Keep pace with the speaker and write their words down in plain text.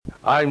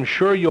I'm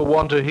sure you'll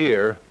want to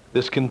hear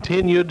this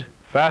continued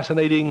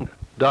fascinating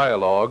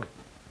dialogue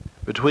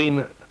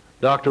between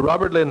Dr.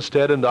 Robert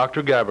Lindstedt and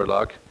Dr.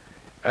 Gaverluck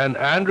and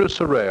Andrew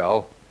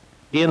Sorrell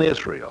in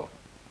Israel.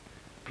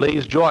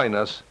 Please join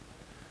us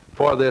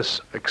for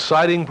this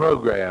exciting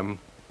program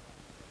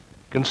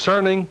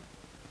concerning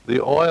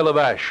the oil of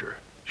Asher.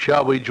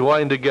 Shall we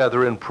join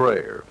together in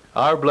prayer?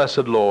 Our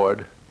blessed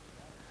Lord,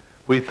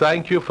 we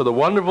thank you for the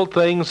wonderful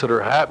things that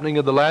are happening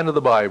in the land of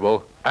the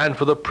Bible and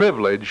for the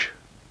privilege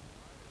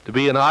to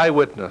be an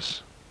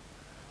eyewitness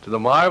to the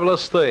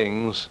marvelous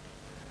things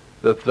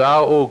that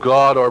thou, O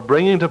God, are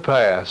bringing to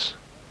pass.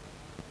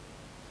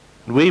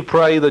 We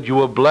pray that you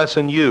will bless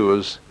and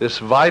use this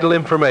vital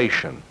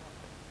information,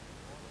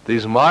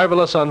 these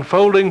marvelous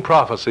unfolding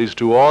prophecies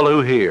to all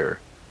who hear,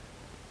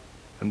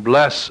 and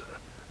bless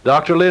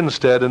Dr.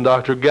 Lindstedt and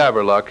Dr.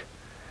 Gaverluck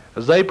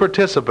as they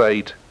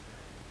participate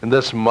in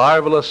this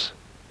marvelous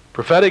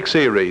prophetic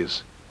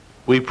series.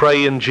 We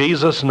pray in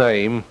Jesus'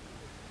 name,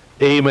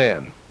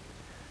 amen.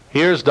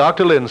 Here's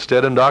Dr.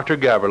 Lindstedt and Dr.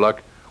 Gaverluck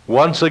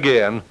once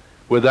again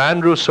with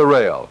Andrew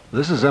Sorrell.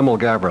 This is Emil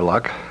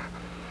Gaverluck,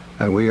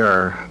 and we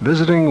are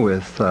visiting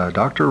with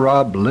Dr.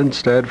 Rob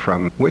Lindstedt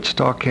from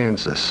Wichita,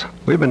 Kansas.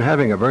 We've been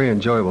having a very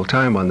enjoyable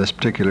time on this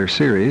particular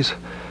series,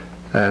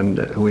 and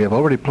we have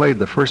already played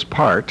the first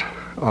part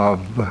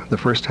of the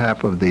first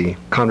half of the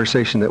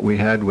conversation that we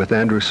had with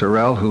Andrew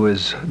Sorrell, who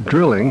is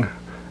drilling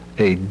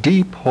a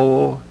deep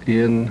hole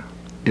in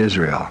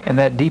Israel. And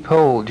that deep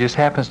hole just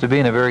happens to be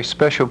in a very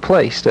special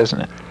place,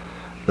 doesn't it?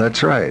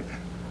 That's right.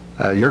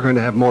 You're going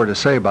to have more to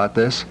say about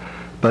this,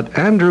 but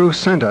Andrew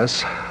sent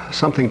us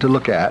something to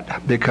look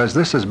at because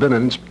this has been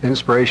an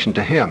inspiration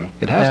to him.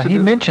 It has he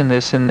mentioned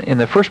this in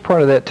the first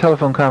part of that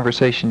telephone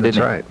conversation, didn't he?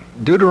 That's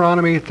right.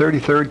 Deuteronomy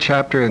 33rd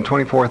chapter and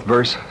 24th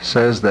verse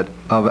says that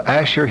of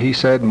Asher he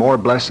said, more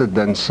blessed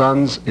than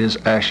sons is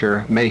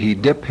Asher, may he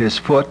dip his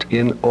foot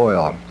in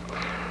oil.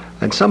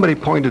 And somebody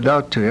pointed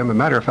out to him, a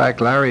matter of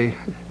fact, Larry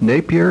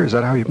Napier, is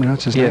that how you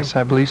pronounce his name? Yes,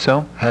 I believe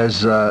so.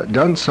 Has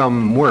done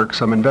some work,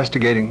 some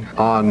investigating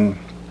on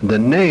the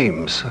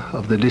names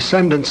of the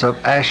descendants of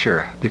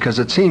Asher, because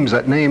it seems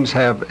that names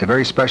have a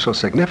very special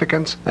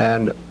significance,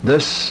 and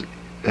this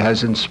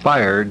has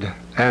inspired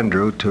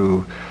Andrew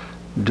to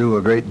do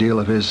a great deal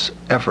of his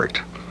effort.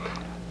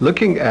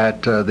 Looking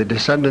at the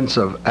descendants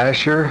of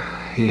Asher,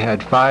 he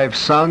had 5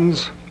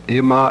 sons,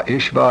 Imah,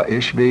 Ishva,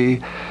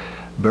 Ishvi,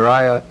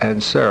 Beriah,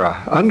 and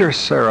Sarah. Under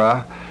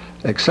Sarah,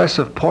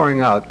 excessive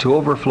pouring out to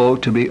overflow,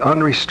 to be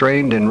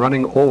unrestrained and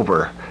running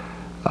over.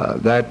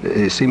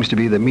 That seems to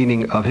be the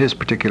meaning of his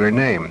particular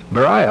name.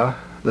 Beriah,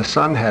 the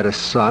son, had a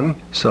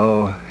son,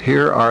 so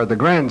here are the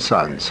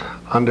grandsons.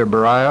 Under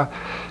Beriah,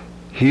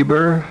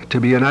 Heber, to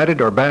be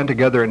united or band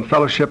together in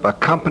fellowship, a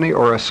company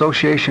or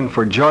association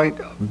for joint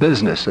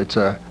business. It's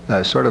a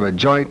sort of a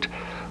joint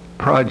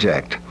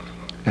project.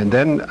 And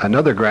then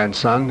another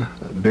grandson,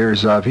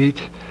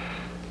 Birzavit,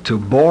 to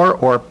bore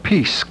or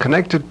piece,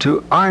 connected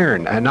to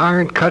iron, an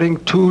iron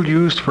cutting tool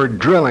used for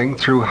drilling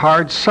through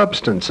hard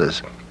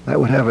substances. That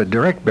would have a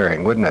direct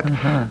bearing, wouldn't it,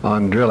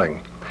 on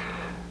drilling.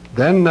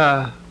 Then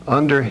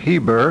under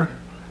Heber,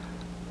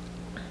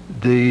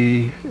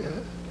 the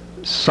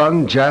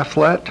son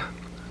Japhlet,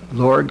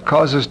 Lord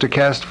causes to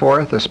cast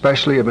forth,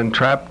 especially if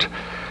entrapped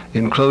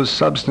in closed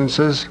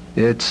substances.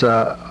 It's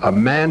a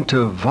man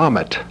to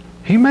vomit.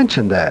 He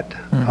mentioned that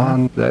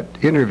on that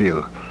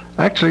interview.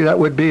 Actually, that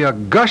would be a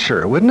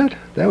gusher, wouldn't it?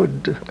 That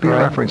would be a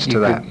reference to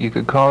that. You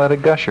could call that a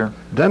gusher.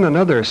 Then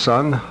another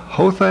son,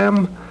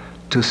 Hotham,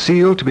 to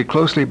seal, to be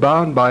closely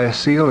bound by a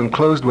seal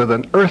enclosed with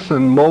an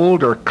earthen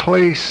mold or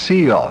clay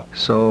seal.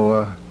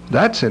 So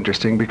that's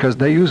interesting because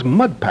they use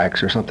mud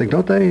packs or something,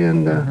 don't they,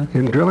 in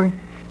drilling?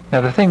 Now,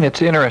 the thing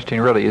that's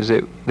interesting, really, is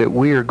that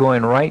we are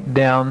going right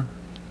down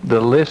the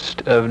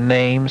list of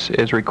names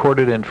as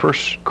recorded in 1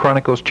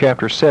 Chronicles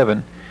chapter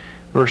 7,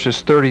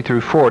 verses 30 through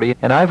 40.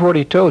 And I've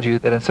already told you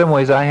that in some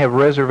ways I have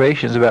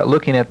reservations about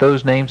looking at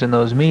those names and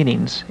those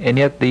meanings. And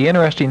yet the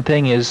interesting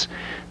thing is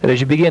that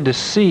as you begin to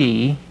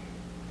see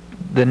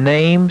the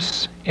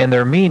names and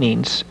their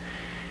meanings,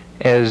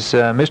 as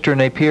Mr.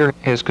 Napier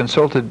has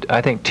consulted,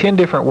 I think, 10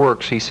 different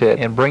works, he said,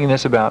 in bringing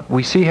this about,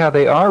 we see how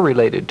they are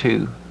related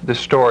to the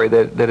story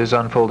that is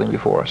unfolding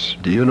before us.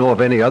 Do you know of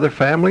any other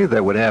family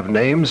that would have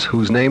names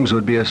whose names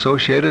would be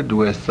associated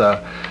with,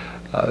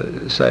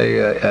 say,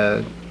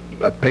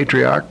 a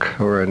patriarch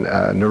or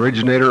an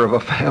originator of a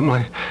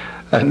family,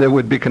 and they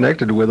would be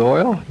connected with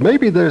oil?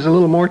 Maybe there's a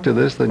little more to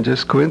this than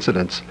just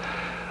coincidence.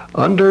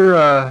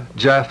 Under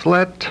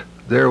Japhlet,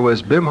 there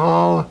was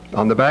Bimhal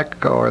on the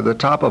back or the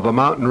top of a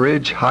mountain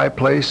ridge, high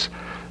place.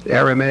 The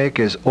Aramaic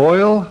is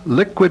oil,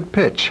 liquid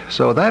pitch.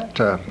 So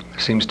that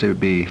seems to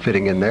be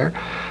fitting in there.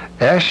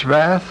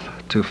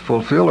 Ashvath, to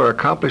fulfill or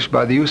accomplish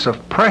by the use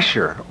of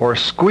pressure or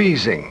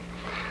squeezing.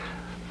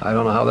 I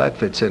don't know how that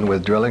fits in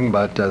with drilling,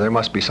 but there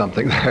must be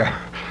something there.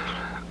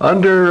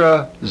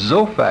 Under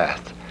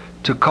Zophath,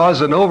 to cause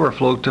an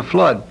overflow, to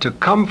flood, to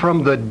come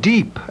from the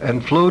deep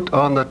and float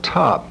on the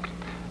top.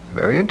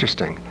 Very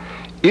interesting.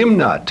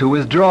 Imnah, to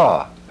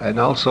withdraw, and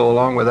also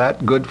along with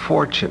that, good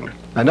fortune.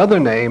 Another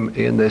name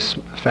in this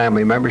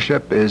family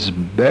membership is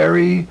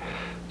Berry,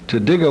 to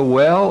dig a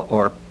well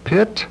or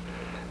pit,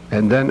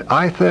 and then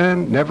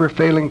Ithan, never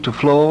failing to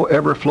flow,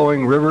 ever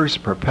flowing rivers,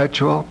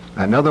 perpetual.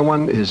 Another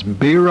one is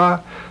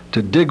Bera,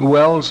 to dig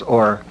wells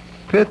or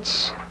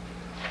pits.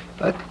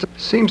 That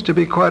seems to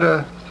be quite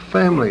a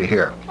family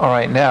here. All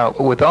right, now,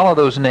 with all of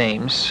those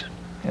names,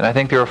 and I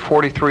think there are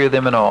 43 of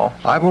them in all.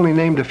 I've only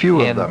named a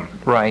few of them.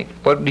 Right.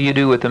 What do you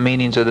do with the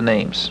meanings of the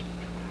names?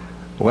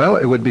 Well,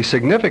 it would be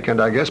significant,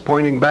 I guess,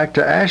 pointing back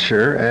to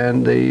Asher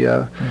and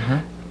the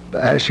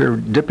Asher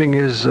dipping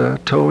his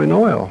toe in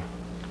oil.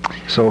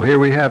 So here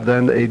we have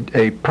then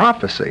a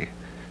prophecy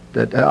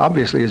that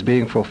obviously is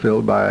being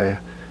fulfilled by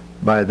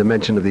the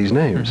mention of these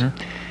names.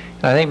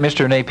 I think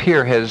Mr.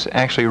 Napier has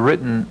actually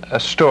written a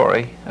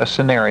story, a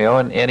scenario,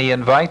 and he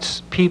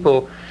invites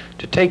people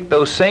to take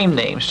those same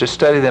names, to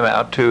study them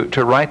out,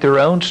 to write their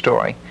own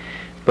story.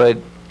 But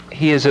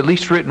he has at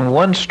least written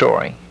one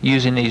story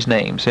using these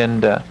names.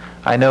 And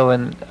I know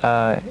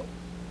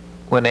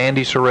when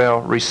Andy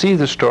Sorrell received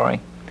the story,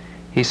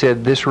 he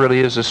said, this really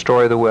is the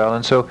story of the well.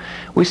 And so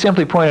we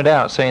simply pointed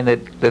out, saying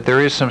that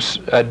there is some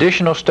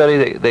additional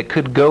study that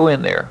could go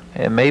in there,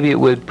 and maybe it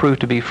would prove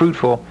to be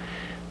fruitful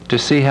to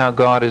see how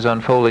God is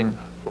unfolding.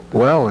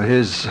 Well,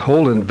 his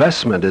whole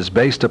investment is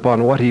based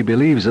upon what he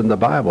believes in the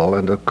Bible,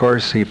 and of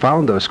course he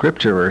found those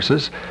scripture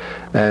verses,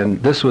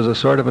 and this was a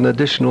sort of an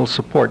additional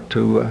support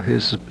to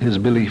his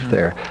belief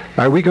there.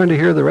 Are we going to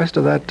hear the rest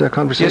of that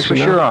conversation? Yes, we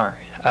now? sure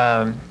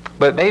are.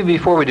 But maybe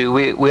before we do,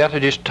 we ought to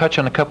just touch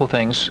on a couple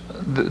things.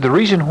 The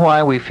reason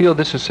why we feel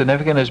this is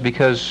significant is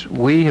because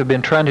we have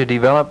been trying to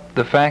develop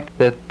the fact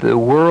that the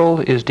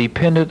world is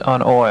dependent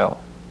on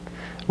oil.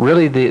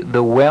 Really,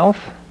 the wealth,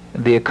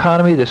 the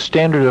economy, the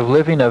standard of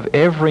living of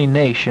every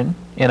nation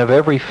and of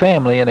every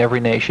family in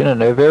every nation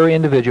and of every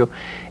individual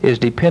is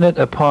dependent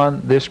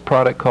upon this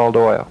product called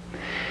oil.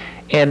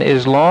 And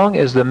as long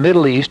as the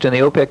Middle East and the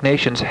OPEC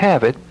nations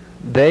have it,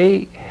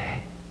 they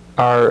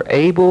are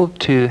able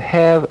to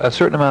have a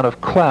certain amount of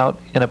clout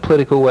in a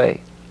political way.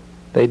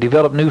 They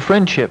develop new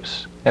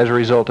friendships as a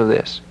result of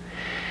this.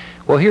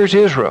 Well, here's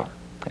Israel,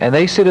 and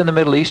they sit in the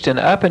Middle East, and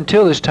up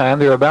until this time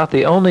they're about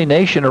the only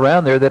nation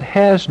around there that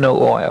has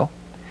no oil.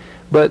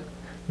 But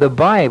the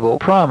Bible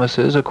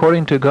promises,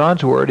 according to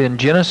God's Word, in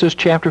Genesis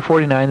chapter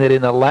 49, that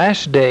in the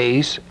last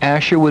days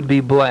Asher would be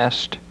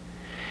blessed,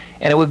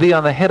 and it would be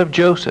on the head of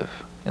Joseph.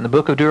 In the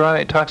book of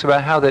Deuteronomy, it talks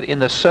about how that in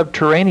the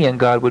subterranean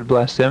God would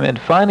bless them, and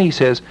finally he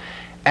says,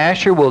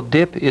 Asher will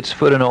dip its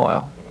foot in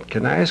oil.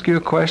 Can I ask you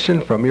a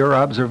question from your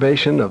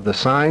observation of the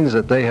signs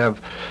that they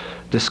have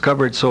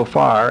discovered so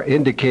far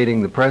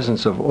indicating the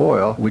presence of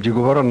oil? Would you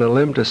go out on a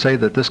limb to say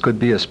that this could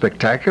be a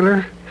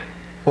spectacular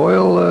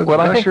oil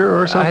gusher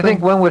or something? I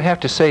think one would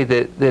have to say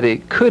that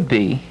it could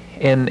be,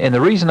 and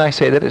the reason I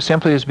say that is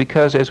simply is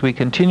because as we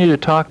continue to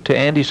talk to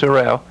Andy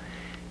Sorrell,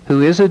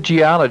 who is a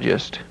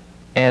geologist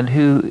and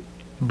who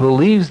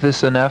believes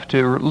this enough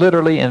to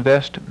literally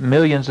invest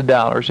millions of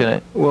dollars in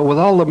it. Well, with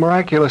all the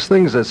miraculous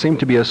things that seem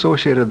to be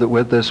associated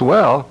with this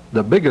well,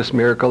 the biggest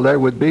miracle there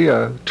would be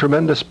a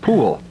tremendous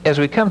pool. As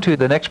we come to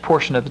the next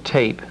portion of the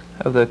tape,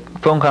 of the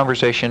phone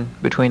conversation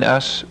between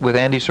us with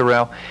Andy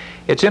Sorrell,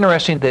 it's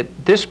interesting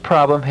that this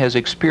problem has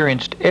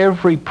experienced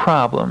every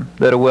problem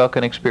that a well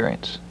can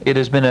experience. It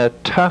has been a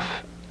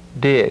tough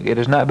dig. It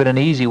has not been an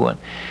easy one.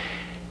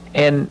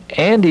 And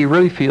Andy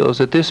really feels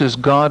that this is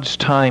God's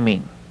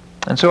timing.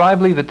 And so I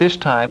believe at this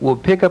time we'll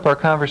pick up our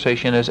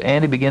conversation as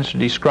Andy begins to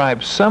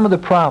describe some of the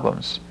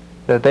problems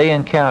that they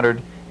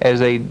encountered as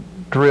they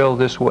drilled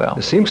this well.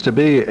 It seems to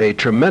be a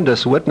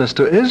tremendous witness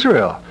to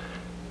Israel.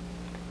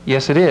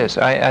 Yes, it is.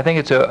 I think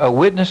it's a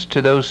witness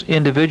to those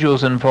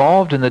individuals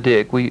involved in the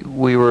dig. We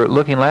were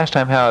looking last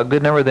time how a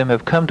good number of them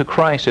have come to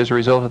Christ as a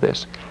result of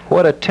this.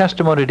 What a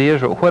testimony to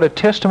Israel. What a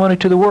testimony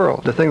to the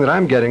world. The thing that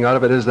I'm getting out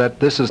of it is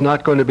that this is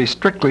not going to be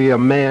strictly a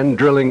man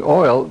drilling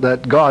oil,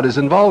 that God is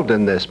involved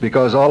in this,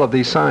 because all of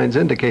these signs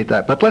indicate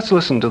that. But let's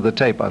listen to the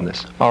tape on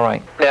this. All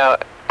right. Now,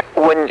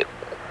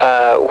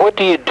 what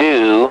do you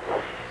do,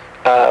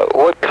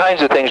 what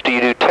kinds of things do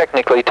you do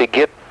technically to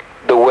get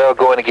the well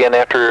going again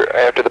after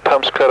the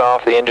pumps cut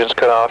off, the engines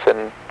cut off,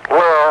 and...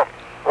 Well,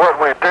 what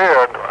we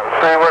did,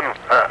 see, when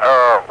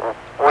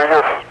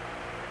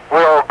we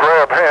all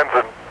grab hands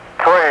and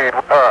prayed.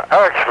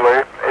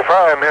 Actually, if I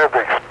hadn't had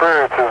the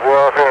experiences that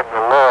I've had in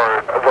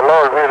the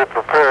Lord really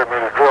prepared me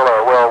to drill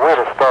our well. We'd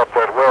have stopped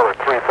that well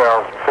at 3,000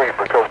 feet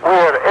because we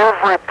had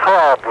every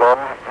problem,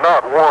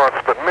 not once,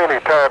 but many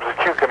times that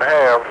you can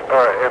have.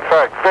 In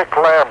fact, Vic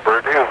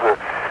Lambert is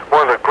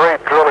one of the great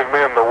drilling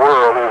men in the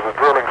world. He's a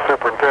drilling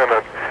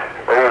superintendent.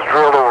 He's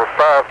drilled over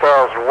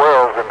 5,000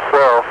 wells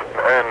himself,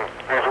 and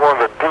he's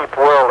one of the deep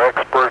well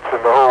experts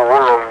in the whole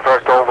world. In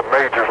fact, all the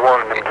majors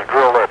wanted him to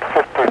drill that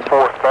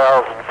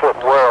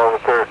 54,000-foot well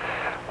that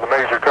the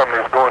major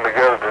companies going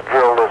together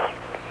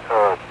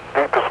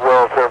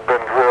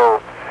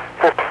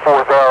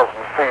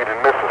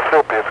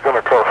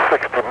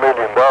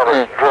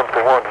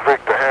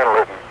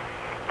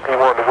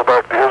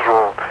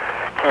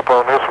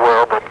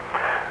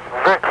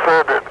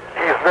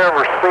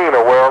never seen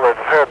a well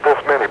that's had this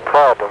many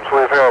problems.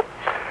 We've had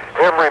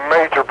every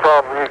major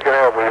problem you can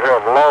have. We've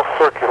had lost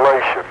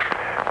circulation,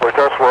 which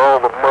that's where all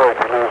the mud,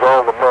 you lose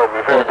all the mud.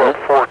 We've had that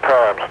 4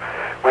 times.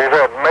 We've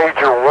had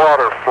major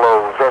water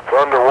flows, that's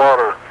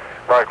underwater,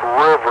 like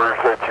rivers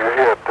that you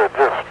hit that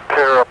just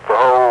tear up the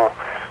whole.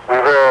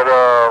 We've had,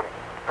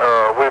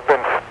 we've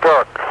been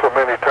stuck so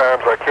many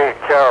times I can't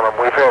count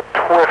them. We've had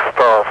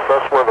twist-offs,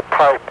 that's where the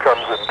pipe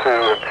comes into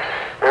and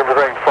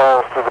everything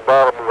falls to the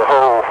bottom of the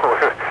hole.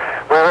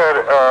 We've had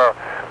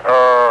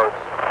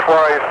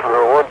twice,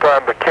 one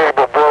time the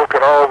cable broke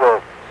and all the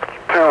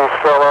tools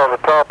fell out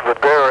of the top of the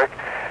derrick.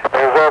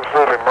 It was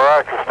absolutely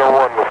miraculous no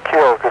one was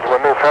killed, because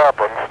when this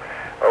happens,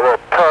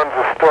 tons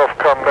of stuff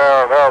come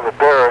down out of the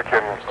derrick,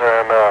 and in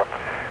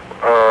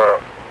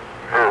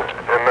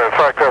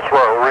fact that's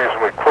one of the reasons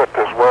we quit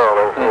this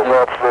well. It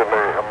was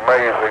absolutely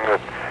amazing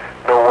that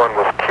no one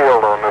was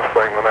killed on this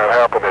thing when that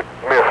happened. It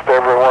missed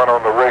everyone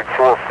on the rig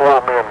floor. 4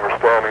 men were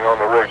standing on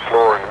the rig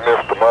floor and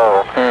missed them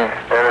all. And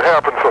it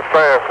happened so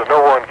fast that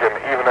no one can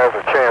even have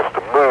a chance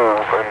to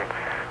move, and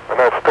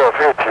when that stuff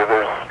hits you,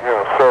 there's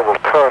several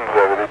tons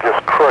of it. It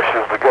just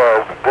crushes the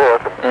guys to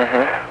death.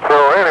 So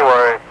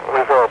anyway,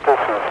 we thought this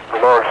is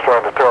the Lord's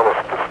trying to tell us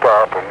to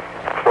stop, and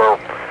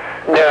so.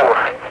 Now,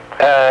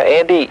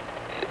 Andy,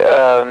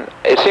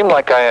 it seemed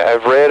like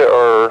I've read,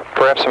 or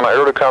perhaps in my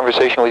earlier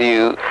conversation with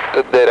you,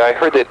 that I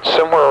heard that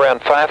somewhere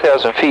around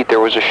 5,000 feet there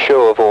was a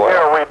show of oil.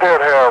 Yeah, we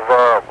did have,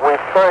 we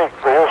think,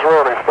 the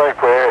Israelis think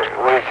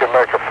we can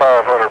make a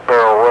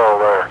 500-barrel well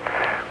there.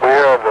 We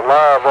had the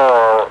live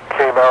oil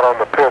came out on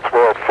the pits. We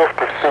had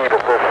 50 feet of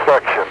this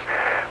section,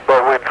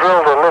 but we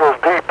drilled a little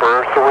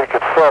deeper so we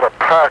could set a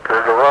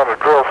packer to run a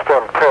drill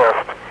stem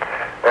test,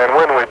 and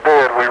when we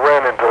did, we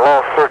ran into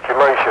lost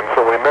circulation,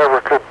 so we never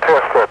could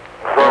test that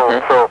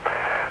zone. So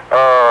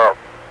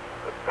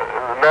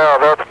now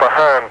that's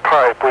behind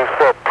pipe. We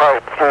set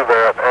pipe through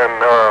that, and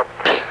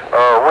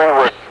we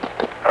would,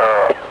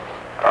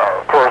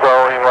 of course, I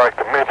don't even like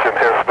to mention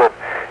this, but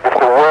if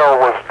the well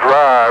was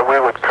dry, we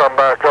would come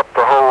back up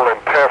the hole and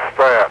test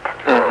that.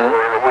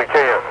 We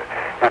can't.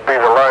 It'd be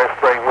the last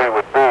thing we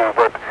would do,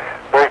 but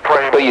they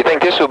claim. But you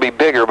think this will be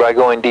bigger by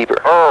going deeper?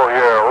 Oh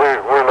yeah,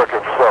 we're looking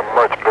for something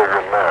much bigger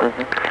than that.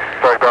 In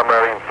fact, I'm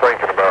not even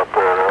thinking about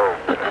that.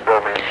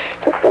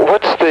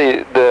 What's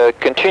the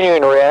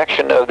continuing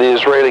reaction of the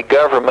Israeli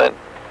government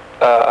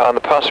on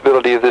the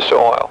possibility of this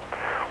oil?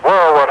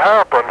 Well, what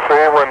happened,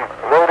 see, when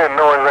they didn't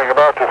know anything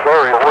about this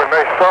area, when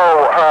they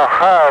saw how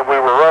high we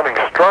were running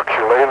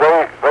structurally,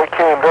 they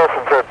came to us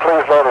and said,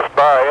 please let us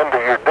buy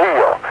into your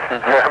deal.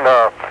 And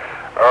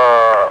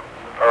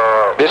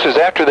this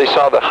is after they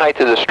saw the height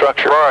of the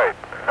structure. Right.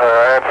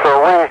 And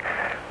so we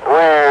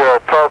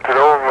talked it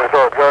over, and we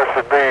thought, gosh,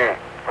 it'd be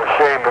a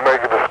shame to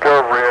make a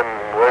discovery, and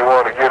they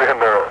want to get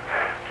in their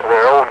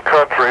own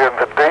country in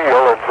the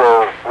deal, and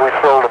so we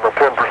sold them a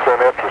 10%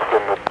 interest in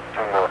the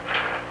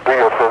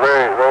deal. So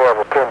they have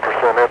a 10%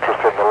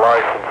 interest in the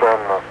license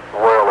and the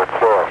well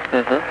itself.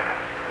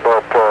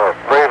 But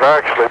they've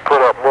actually put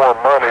up more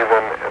money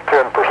than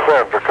 10%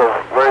 because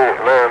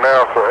they're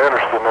now so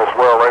interested in this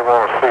well, they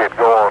want to see it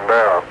go on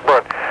down.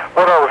 But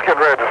what I was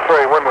getting ready to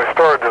say, when we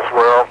started this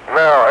well,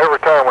 now every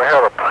time we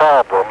had a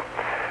problem,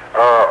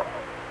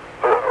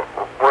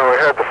 when we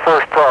had the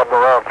first problem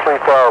around 3,000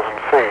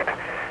 feet,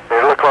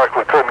 it looked like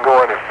we couldn't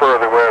go any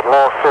further. We had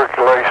lost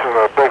circulation and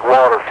a big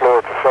water flow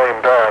at the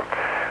same time.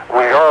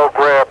 We all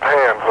grabbed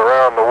hands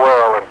around the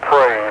well and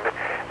prayed,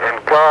 and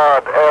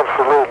God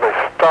absolutely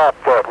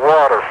stopped that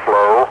water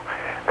flow,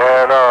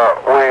 and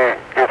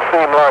it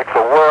seemed like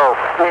the well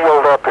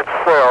sealed up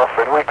itself,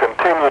 and we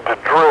continued to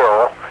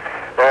drill,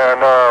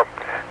 and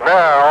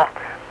now,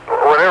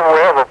 whenever we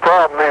have a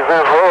problem, these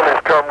Israelis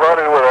come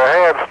running with their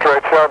hands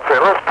stretched out and say,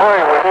 let's pray,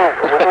 we need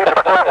to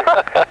pray.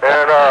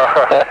 And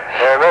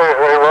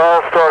they were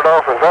all started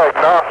off as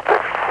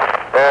agnostics.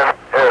 And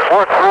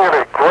what's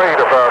really great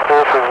about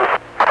this is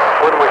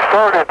when we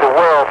started the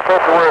well,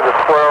 February the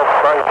 12th,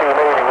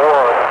 1981,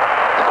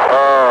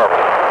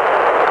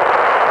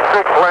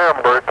 Dick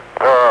Lambert,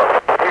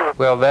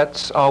 Well,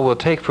 that's all we'll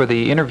take for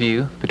the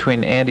interview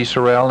between Andy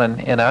Sorrell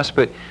and us,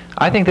 but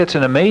I think that's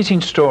an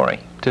amazing story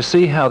to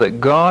see how that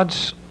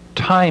God's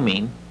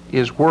timing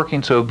is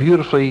working so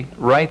beautifully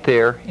right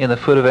there in the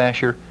foot of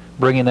Asher,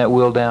 bringing that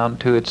well down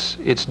to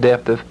its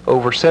depth of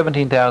over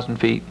 17,000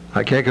 feet.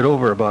 I can't get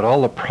over about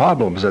all the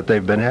problems that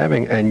they've been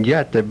having, and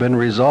yet they've been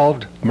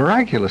resolved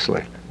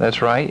miraculously.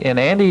 That's right. And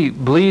Andy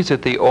believes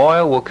that the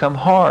oil will come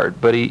hard,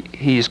 but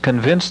he's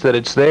convinced that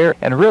it's there.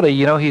 And really,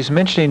 he's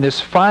mentioning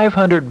this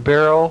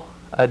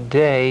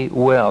 500-barrel-a-day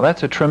well.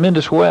 That's a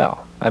tremendous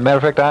well. As a matter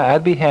of fact,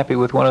 I'd be happy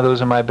with one of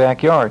those in my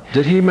backyard.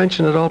 Did he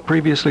mention at all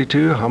previously,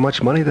 too, how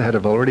much money they had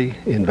already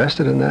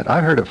invested in that?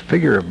 I heard a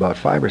figure of about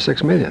 $5 or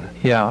 $6 million.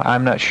 Yeah,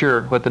 I'm not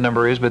sure what the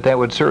number is, but that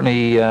would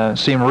certainly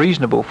seem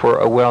reasonable for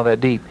a well that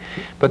deep.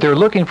 But they're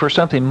looking for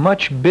something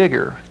much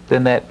bigger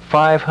than that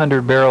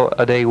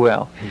 500-barrel-a-day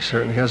well. He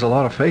certainly has a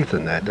lot of faith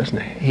in that,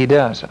 doesn't he? He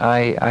does.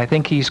 I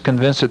think he's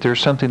convinced that there's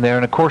something there.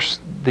 And of course,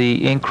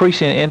 the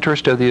increasing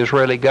interest of the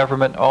Israeli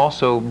government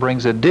also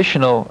brings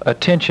additional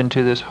attention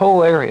to this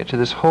whole area, to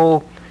this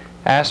whole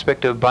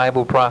aspect of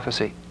Bible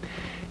prophecy.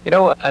 You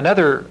know,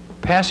 another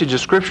passage of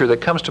Scripture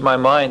that comes to my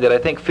mind that I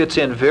think fits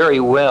in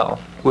very well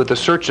with the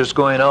search that's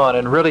going on,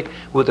 and really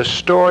with the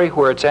story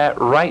where it's at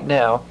right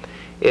now,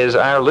 as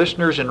our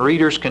listeners and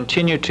readers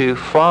continue to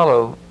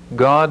follow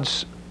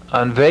God's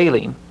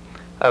unveiling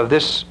of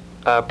this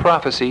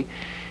prophecy,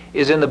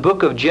 is in the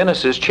book of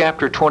Genesis,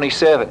 chapter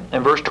 27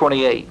 and verse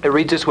 28. It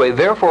reads this way,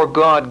 "Therefore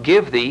God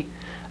give thee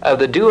of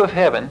the dew of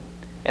heaven,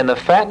 and the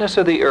fatness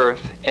of the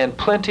earth, and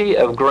plenty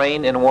of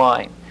grain and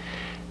wine."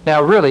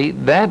 Now really,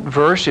 that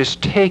verse is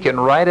taken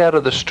right out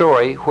of the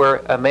story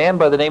where a man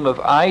by the name of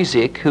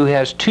Isaac, who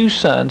has two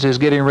sons, is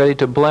getting ready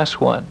to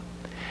bless one.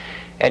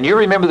 And you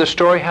remember the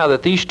story how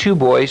that these two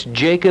boys,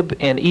 Jacob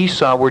and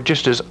Esau, were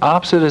just as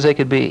opposite as they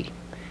could be.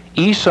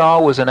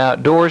 Esau was an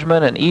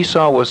outdoorsman, and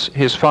Esau was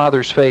his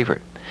father's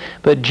favorite.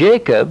 But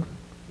Jacob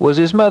was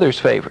his mother's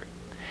favorite.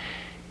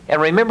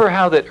 And remember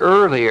how that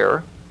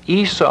earlier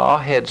Esau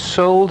had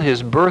sold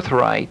his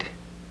birthright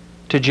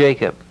to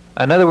Jacob.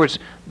 In other words,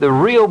 the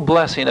real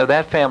blessing of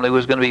that family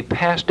was going to be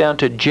passed down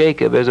to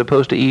Jacob as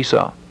opposed to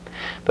Esau.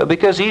 But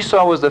because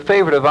Esau was the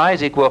favorite of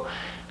Isaac, well,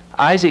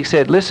 Isaac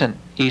said, "Listen,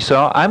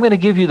 Esau, I'm going to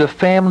give you the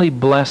family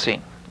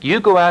blessing. You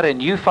go out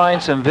and you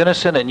find some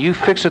venison and you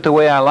fix it the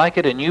way I like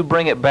it and you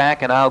bring it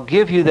back and I'll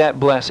give you that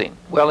blessing."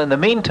 Well, in the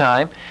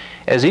meantime,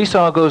 as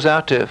Esau goes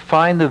out to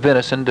find the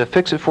venison to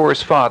fix it for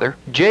his father,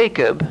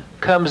 Jacob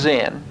comes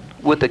in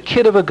with a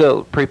kid of a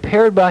goat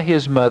prepared by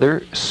his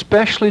mother,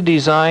 specially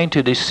designed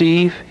to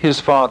deceive his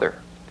father.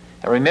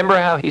 And remember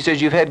how he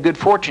says, "You've had good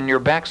fortune, you're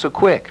back so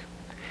quick."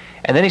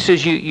 And then he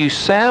says, you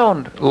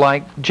sound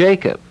like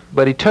Jacob.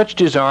 But he touched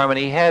his arm, and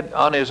he had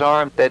on his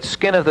arm that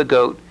skin of the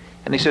goat.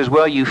 And he says,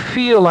 "Well, you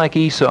feel like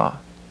Esau."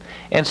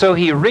 And so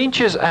he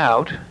reaches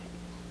out,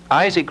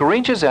 Isaac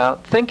reaches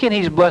out, thinking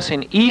he's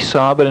blessing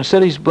Esau, but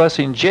instead he's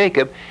blessing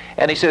Jacob.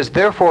 And he says,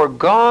 "Therefore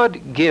God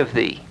give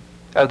thee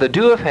of the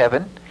dew of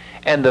heaven,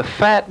 and the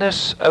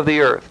fatness of the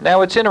earth."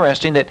 Now it's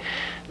interesting that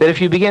if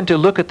you begin to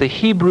look at the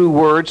Hebrew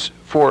words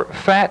for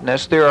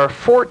fatness, there are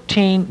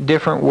 14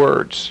 different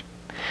words.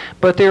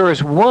 But there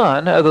is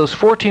one of those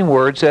 14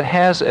 words that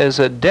has as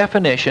a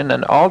definition,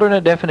 an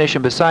alternate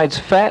definition besides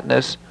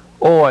fatness,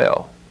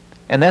 oil.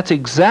 And that's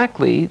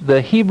exactly the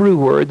Hebrew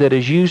word that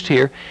is used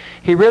here.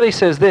 He really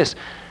says this,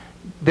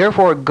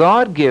 "Therefore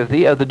God give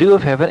thee of the dew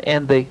of heaven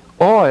and the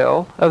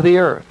oil of the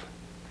earth."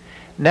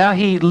 Now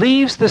he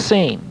leaves the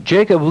scene.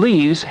 Jacob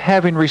leaves,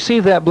 having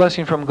received that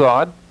blessing from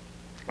God,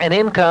 and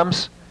in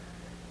comes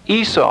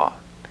Esau.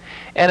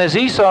 And as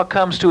Esau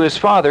comes to his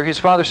father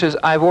says,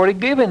 "I've already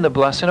given the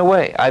blessing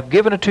away. I've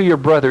given it to your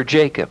brother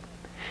Jacob."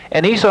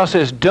 And Esau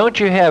says, "Don't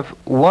you have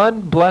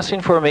one blessing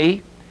for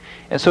me?"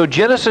 And so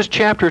Genesis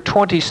chapter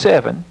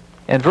 27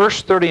 and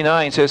verse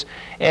 39 says,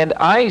 "And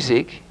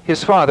Isaac,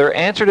 his father,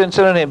 answered and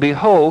said unto him,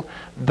 Behold,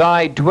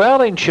 thy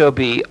dwelling shall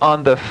be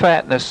on the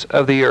fatness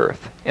of the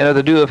earth, and of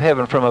the dew of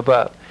heaven from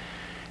above."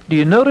 Do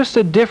you notice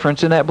the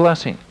difference in that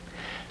blessing?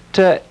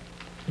 To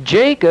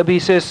Jacob, he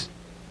says,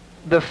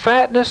 "The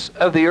fatness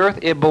of the earth,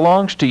 it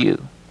belongs to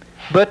you."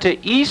 But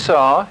to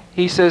Esau,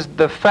 he says,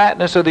 "The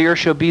fatness of the earth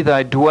shall be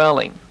thy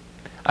dwelling."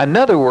 In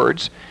other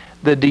words,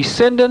 the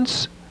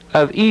descendants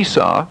of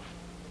Esau,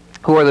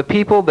 who are the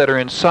people that are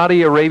in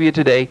Saudi Arabia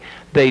today,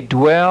 they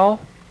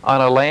dwell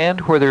on a land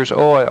where there's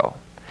oil.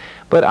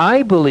 But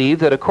I believe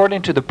that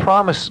according to the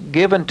promise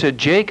given to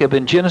Jacob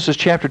in Genesis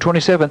chapter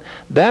 27,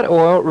 that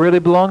oil really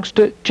belongs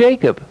to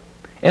Jacob.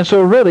 And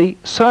so really,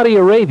 Saudi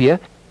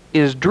Arabia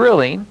is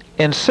drilling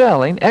and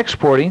selling,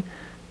 exporting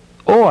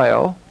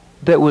oil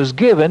that was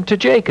given to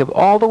Jacob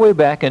all the way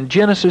back in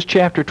Genesis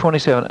chapter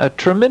 27. A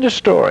tremendous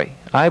story,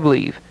 I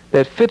believe,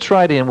 that fits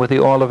right in with the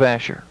oil of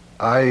Asher.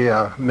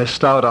 I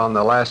missed out on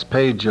the last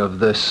page of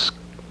this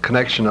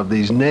connection of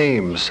these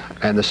names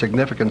and the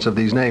significance of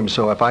these names,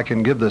 so if I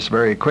can give this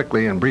very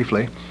quickly and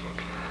briefly.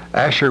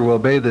 Asher will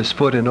bathe his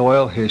foot in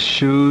oil, his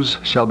shoes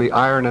shall be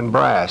iron and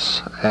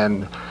brass.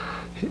 And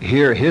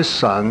here his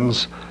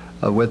sons,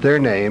 with their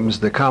names,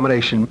 the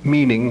combination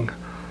meaning,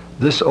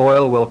 this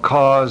oil will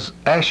cause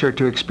Asher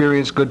to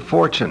experience good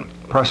fortune.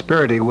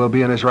 Prosperity will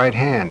be in his right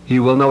hand.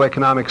 He will know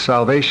economic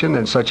salvation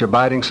and such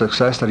abiding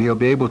success that he'll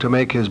be able to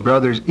make his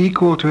brothers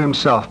equal to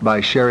himself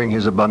by sharing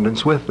his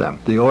abundance with them.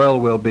 The oil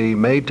will be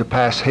made to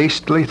pass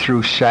hastily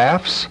through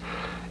shafts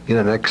in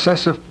an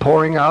excessive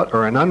pouring out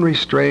or an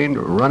unrestrained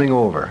running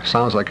over.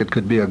 Sounds like it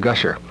could be a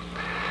gusher.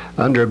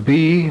 Under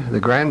B,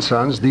 the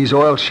grandsons, these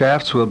oil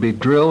shafts will be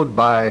drilled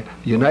by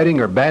uniting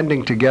or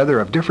banding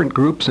together of different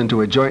groups into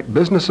a joint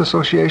business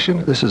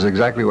association. This is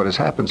exactly what has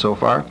happened so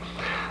far.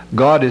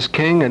 God is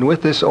king, and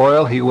with this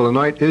oil he will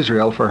anoint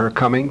Israel for her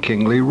coming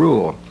kingly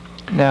rule.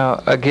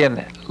 Now,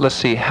 again, let's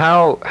see,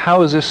 how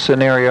is this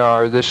scenario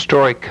or this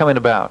story coming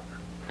about?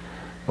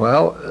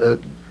 Well,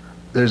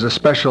 there's a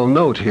special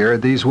note here.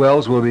 These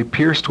wells will be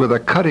pierced with a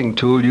cutting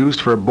tool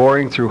used for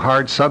boring through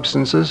hard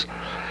substances.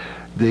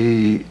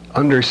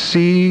 Under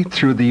C,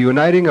 through the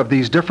uniting of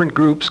these different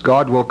groups,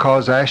 God will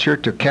cause Asher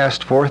to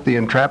cast forth the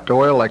entrapped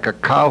oil like a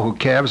cow who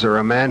calves or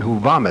a man who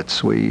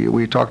vomits.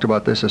 We talked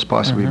about this as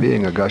possibly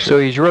being a gusher. So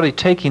he's really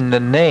taking the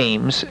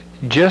names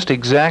just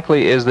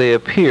exactly as they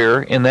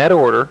appear in that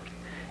order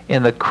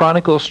in the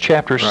Chronicles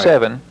chapter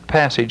 7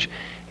 passage,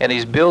 and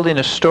he's building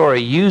a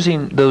story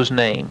using those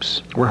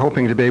names. We're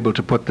hoping to be able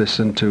to put this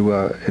into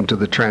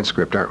the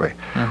transcript, aren't we?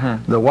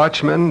 The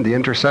watchmen, the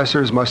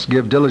intercessors, must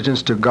give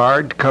diligence to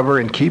guard, cover,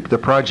 and keep the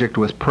project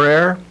with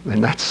prayer,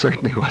 and that's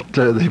certainly what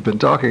they've been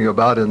talking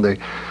about in the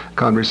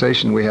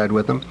conversation we had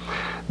with them.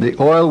 The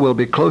oil will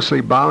be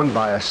closely bound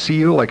by a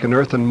seal like an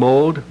earthen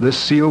mold. This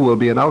seal will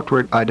be an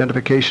outward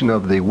identification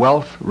of the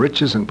wealth,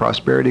 riches, and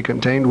prosperity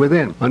contained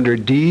within. Under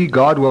D,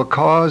 God will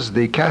cause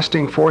the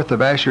casting forth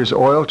of Asher's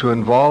oil to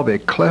involve a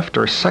cleft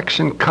or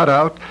section cut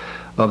out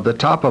of the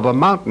top of a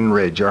mountain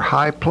ridge or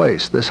high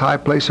place. This high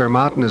place or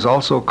mountain is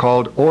also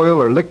called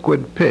oil or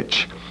liquid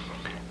pitch.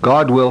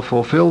 God will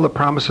fulfill the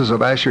promises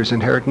of Asher's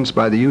inheritance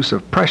by the use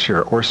of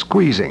pressure or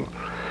squeezing.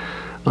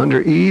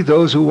 Under E,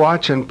 those who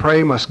watch and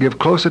pray must give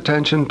close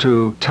attention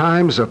to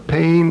times of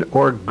pain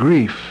or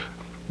grief.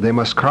 They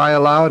must cry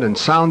aloud and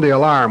sound the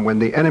alarm when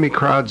the enemy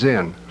crowds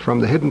in. From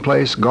the hidden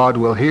place, God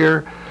will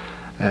hear,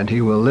 and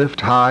he will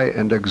lift high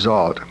and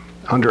exalt.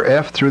 Under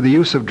F, through the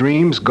use of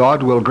dreams,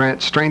 God will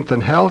grant strength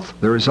and health.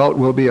 The result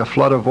will be a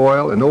flood of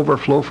oil, an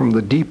overflow from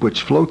the deep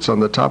which floats on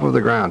the top of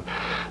the ground.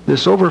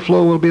 This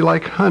overflow will be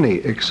like honey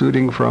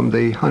exuding from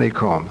the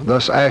honeycomb.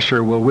 Thus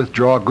Asher will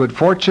withdraw good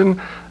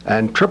fortune,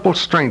 and triple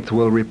strength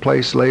will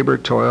replace labor,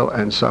 toil,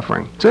 and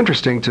suffering. It's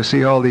interesting to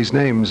see all these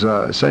names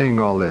saying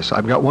all this.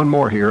 I've got one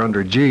more here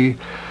under G.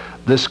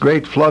 This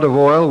great flood of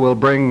oil will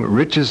bring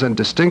riches and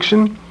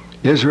distinction.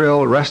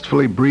 Israel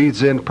restfully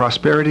breathes in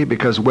prosperity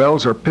because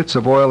wells or pits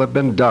of oil have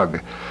been dug.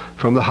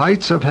 From the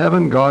heights of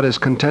heaven, God has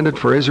contended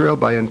for Israel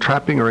by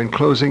entrapping or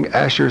enclosing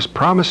Asher's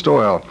promised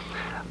oil,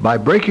 by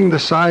breaking the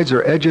sides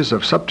or edges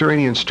of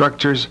subterranean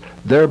structures,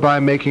 thereby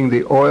making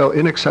the oil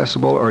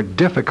inaccessible or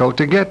difficult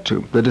to get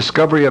to. The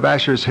discovery of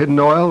Asher's hidden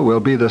oil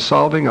will be the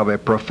solving of a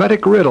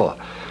prophetic riddle,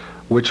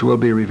 which will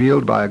be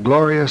revealed by a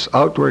glorious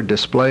outward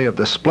display of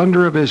the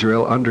splendor of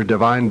Israel under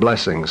divine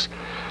blessings.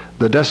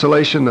 The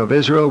desolation of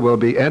Israel will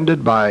be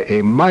ended by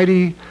a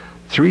mighty,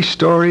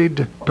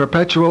 three-storied,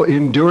 perpetual,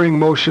 enduring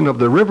motion of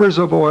the rivers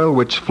of oil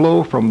which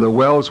flow from the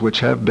wells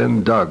which have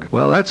been dug.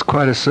 Well, that's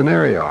quite a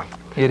scenario.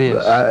 It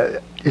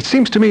is. It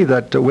seems to me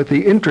that with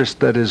the interest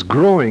that is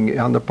growing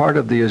on the part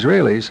of the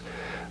Israelis,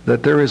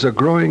 that there is a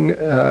growing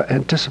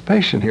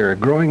anticipation here, a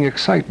growing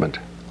excitement.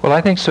 Well,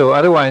 I think so.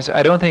 Otherwise,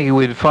 I don't think you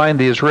would find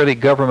the Israeli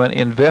government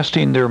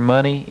investing their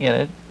money in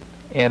it.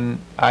 And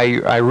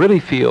I really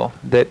feel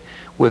that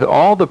with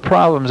all the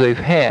problems they've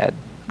had,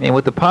 and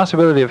with the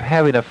possibility of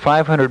having a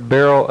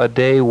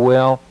 500-barrel-a-day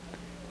well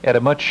at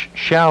a much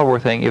shallower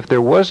thing, if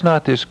there was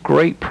not this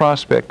great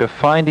prospect of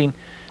finding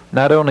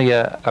not only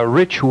a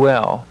rich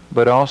well,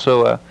 but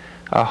also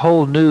a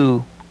whole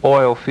new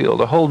oil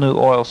field, a whole new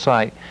oil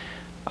site,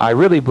 I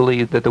really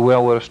believe that the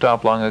well would have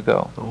stopped long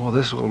ago. Oh,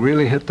 this will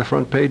really hit the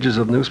front pages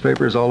of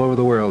newspapers all over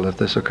the world if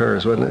this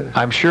occurs, wouldn't it?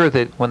 I'm sure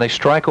that when they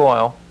strike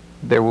oil,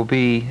 there will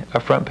be a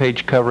front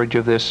page coverage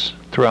of this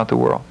throughout the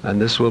world.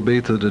 And this will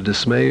be to the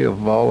dismay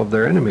of all of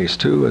their enemies,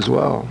 too, as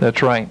well.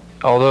 That's right.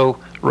 Although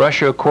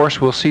Russia, of course,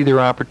 will see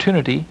their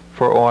opportunity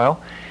for oil.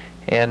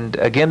 And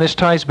again, this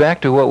ties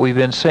back to what we've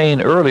been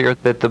saying earlier,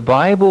 that the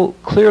Bible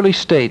clearly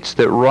states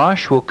that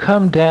Rosh will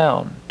come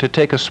down to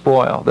take a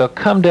spoil. They'll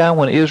come down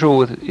when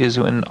Israel is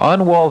in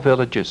unwalled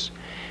villages.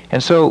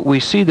 And so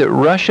we see that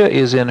Russia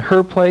is in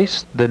her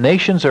place, the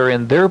nations are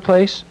in their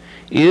place,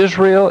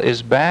 Israel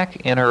is back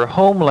in her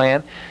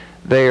homeland.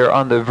 They are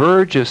on the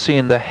verge of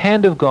seeing the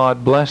hand of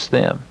God bless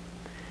them.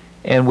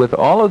 And with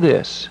all of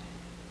this,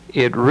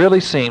 it really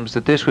seems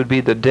that this would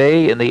be the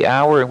day and the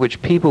hour in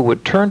which people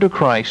would turn to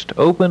Christ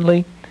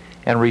openly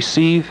and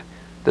receive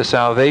the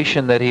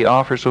salvation that he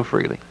offers so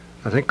freely.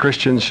 I think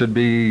Christians should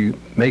be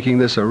making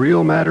this a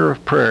real matter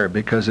of prayer,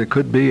 because it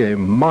could be a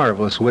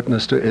marvelous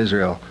witness to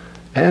Israel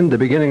and the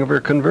beginning of her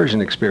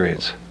conversion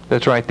experience.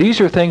 That's right. These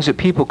are things that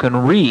people can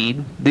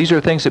read. These are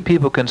things that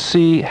people can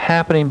see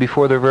happening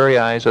before their very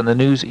eyes on the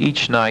news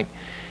each night.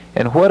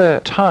 And what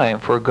a time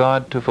for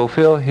God to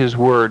fulfill his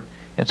word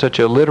in such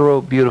a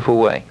literal, beautiful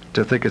way.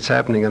 To think it's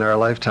happening in our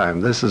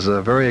lifetime. This is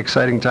a very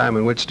exciting time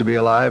in which to be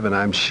alive, and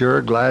I'm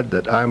sure glad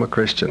that I'm a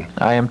Christian.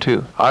 I am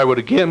too. I would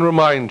again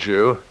remind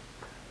you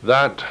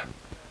that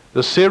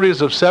the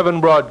series of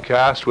 7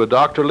 broadcasts with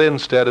Dr.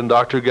 Lindstedt and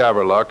Dr.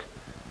 Gaverlock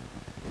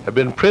have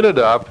been printed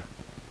up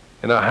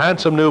in a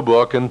handsome new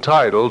book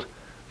entitled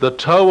The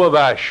Toe of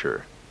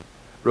Asher,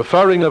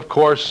 referring, of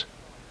course,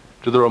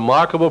 to the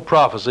remarkable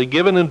prophecy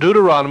given in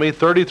Deuteronomy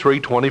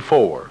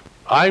 33:24.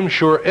 I'm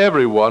sure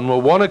everyone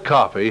will want a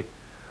copy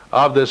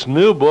of this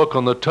new book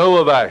on the Toe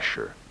of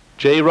Asher.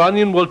 Jay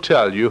Runyon will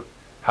tell you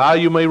how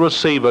you may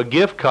receive a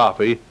gift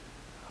copy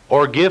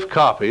or gift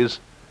copies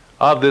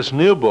of this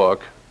new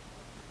book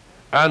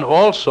and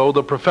also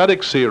the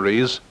prophetic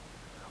series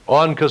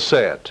on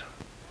cassette.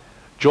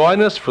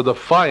 Join us for the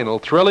final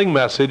thrilling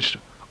message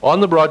on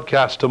the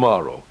broadcast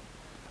tomorrow.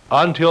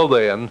 Until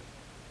then,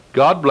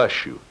 God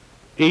bless you,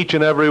 each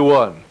and every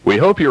one. We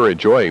hope you're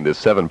enjoying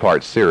this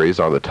 7-part series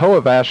on the Toe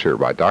of Asher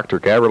by Dr.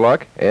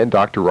 Gaverluck and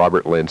Dr.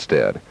 Robert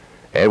Lindstedt.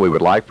 And we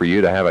would like for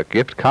you to have a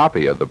gift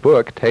copy of the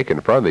book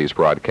taken from these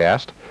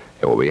broadcasts,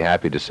 and we'll be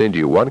happy to send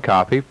you 1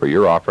 copy for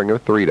your offering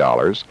of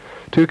 $3,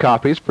 2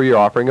 copies for your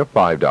offering of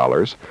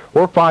 $5,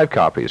 or 5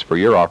 copies for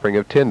your offering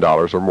of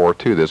 $10 or more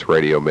to this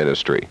radio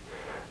ministry.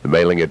 The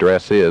mailing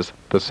address is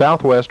the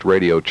Southwest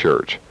Radio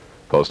Church,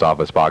 Post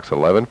Office Box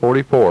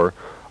 1144,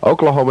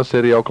 Oklahoma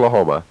City,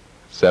 Oklahoma,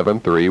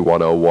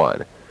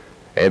 73101.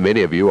 And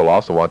many of you will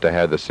also want to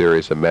have the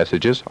series of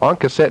messages on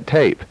cassette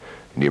tape.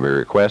 And you may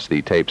request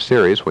the tape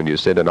series when you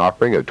send an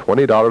offering of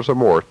 $20 or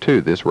more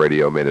to this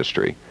radio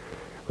ministry.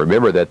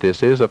 Remember that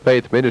this is a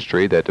faith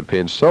ministry that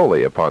depends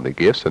solely upon the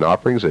gifts and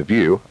offerings of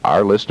you,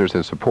 our listeners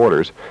and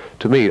supporters,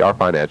 to meet our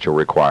financial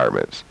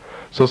requirements.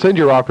 So send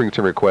your offerings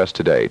and requests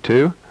today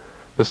to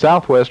the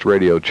Southwest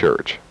Radio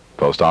Church,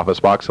 Post Office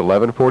Box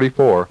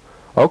 1144,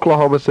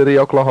 Oklahoma City,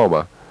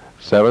 Oklahoma,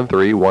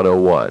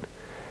 73101.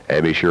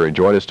 And be sure and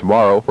join us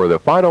tomorrow for the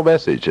final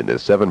message in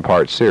this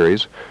 7-part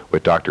series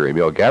with Dr.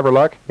 Emil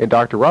Gaverluck and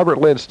Dr. Robert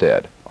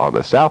Lindstedt on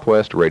the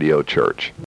Southwest Radio Church.